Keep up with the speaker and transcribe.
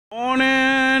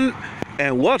Morning,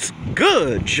 and what's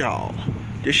good, y'all?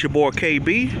 This your boy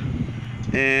KB,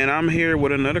 and I'm here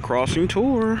with another crossing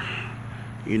tour.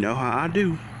 You know how I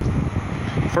do.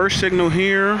 First signal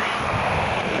here,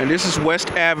 and this is West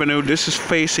Avenue. This is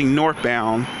facing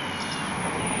northbound.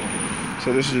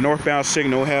 So this is the northbound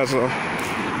signal. It has a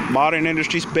modern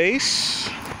industries base,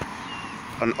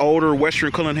 an older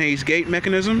Western Cullen-Hayes gate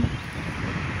mechanism,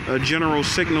 a General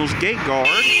Signals gate guard.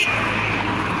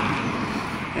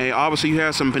 And obviously you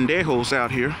have some pendejos out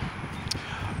here.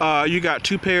 You got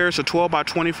two pairs of 12 by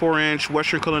 24 inch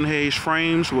Western Cullen-Hayes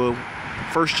frames with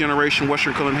first generation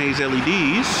Western Cullen-Hayes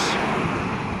LEDs.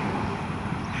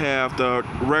 Have the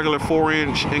regular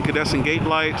 4-inch incandescent gate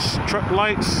lights, truck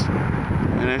lights.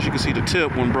 And as you can see, the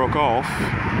tip one broke off.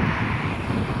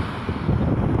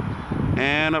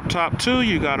 And up top too,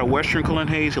 you got a Western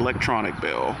Cullen-Hayes electronic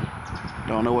bell.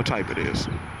 Don't know what type it is.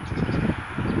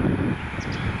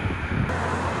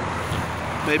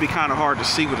 Maybe kind of hard to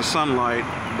see with the sunlight,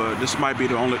 but this might be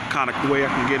the only kind of way I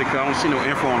can get it, because I don't see no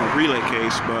info on the relay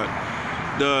case. But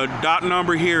the dot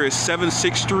number here is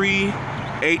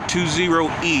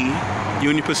 763-820E,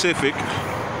 Union Pacific.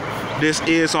 This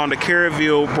is on the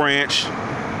Caryville branch.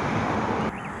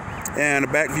 And a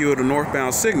back view of the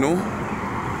northbound signal.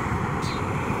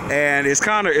 And it's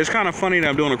kind of funny that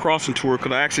I'm doing a crossing tour,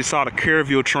 because I actually saw the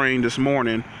Caryville train this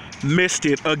morning, missed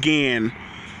it again.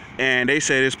 And they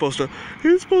said it's supposed to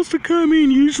come in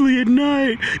usually at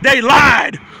night. They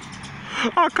lied.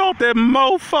 I caught that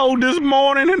mofo this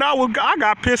morning, and I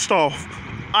got pissed off.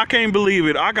 I can't believe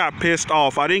it. I got pissed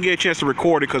off. I didn't get a chance to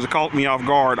record it because it caught me off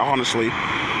guard, honestly.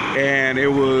 And it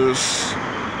was,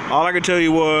 all I can tell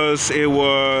you was, it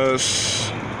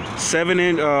was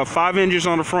 5 inches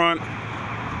on the front.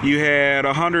 You had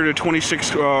 126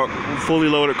 fully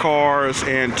loaded cars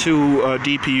and 2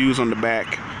 DPUs on the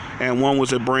back. And one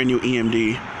was a brand new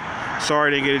EMD. Sorry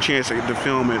I didn't get a chance to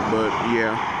film it, but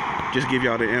yeah, just give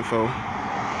y'all the info.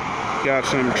 Got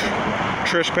some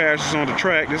trespassers on the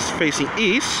track. This is facing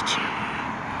east.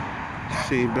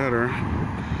 See better.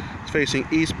 It's facing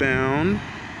eastbound.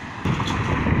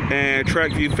 And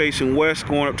track view facing west,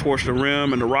 going up towards the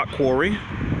rim and the rock quarry.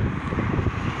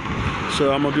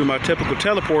 So I'm gonna do my typical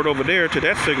teleport over there to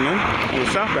that signal on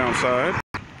the southbound side.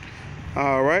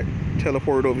 All right,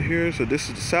 teleport over here. So this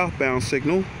is the southbound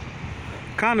signal.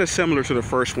 Kind of similar to the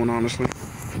first one, honestly.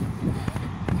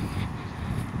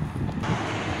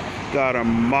 Got a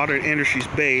modern industries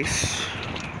base,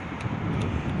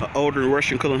 an older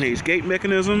Western Cullen-Hayes gate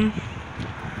mechanism.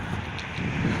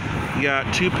 You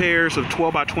got 2 pairs of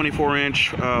 12 by 24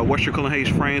 inch Western Cullen-Hayes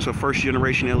frames with first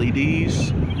generation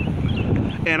LEDs.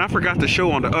 And I forgot to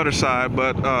show on the other side,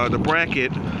 but the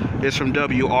bracket is from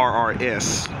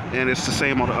WRRS, and it's the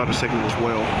same on the other signal as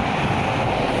well.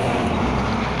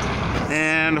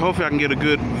 And hopefully I can get a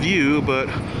good view, but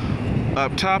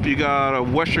up top you got a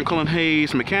Western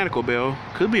Cullen-Hayes Mechanical Bell.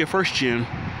 Could be a first gen.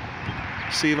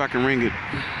 See if I can ring it.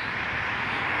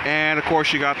 And of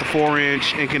course you got the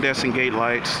 4-inch incandescent gate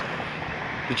lights,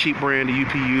 the cheap brand the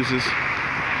UP uses.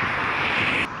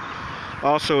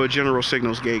 Also a General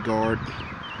Signals gate guard.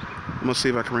 I'm gonna see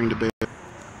if I can ring the bell.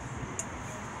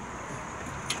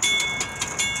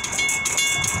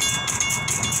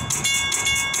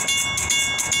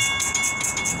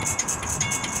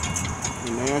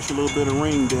 And there's a little bit of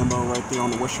ring demo right there on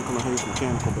the Western Cullen-Hayes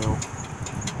Mechanical Bell.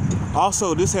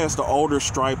 Also, this has the older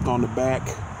stripe on the back.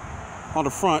 On the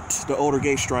front, the older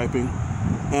gate striping.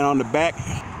 And on the back,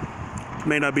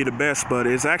 may not be the best, but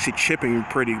it's actually chipping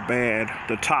pretty bad.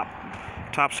 The top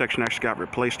section actually got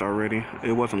replaced already.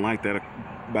 It wasn't like that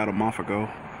about a month ago,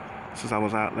 since I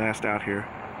was last out here.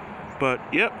 But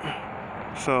yep.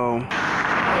 So,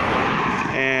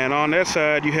 and on that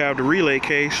side you have the relay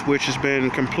case, which has been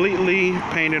completely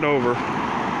painted over.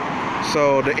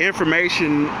 So the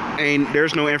information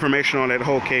there's no information on that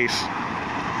whole case.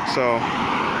 So,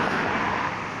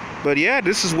 but yeah,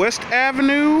 this is West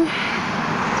Avenue.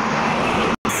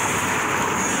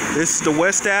 This is the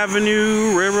West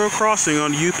Avenue Railroad crossing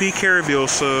on the UP Caryville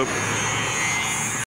sub.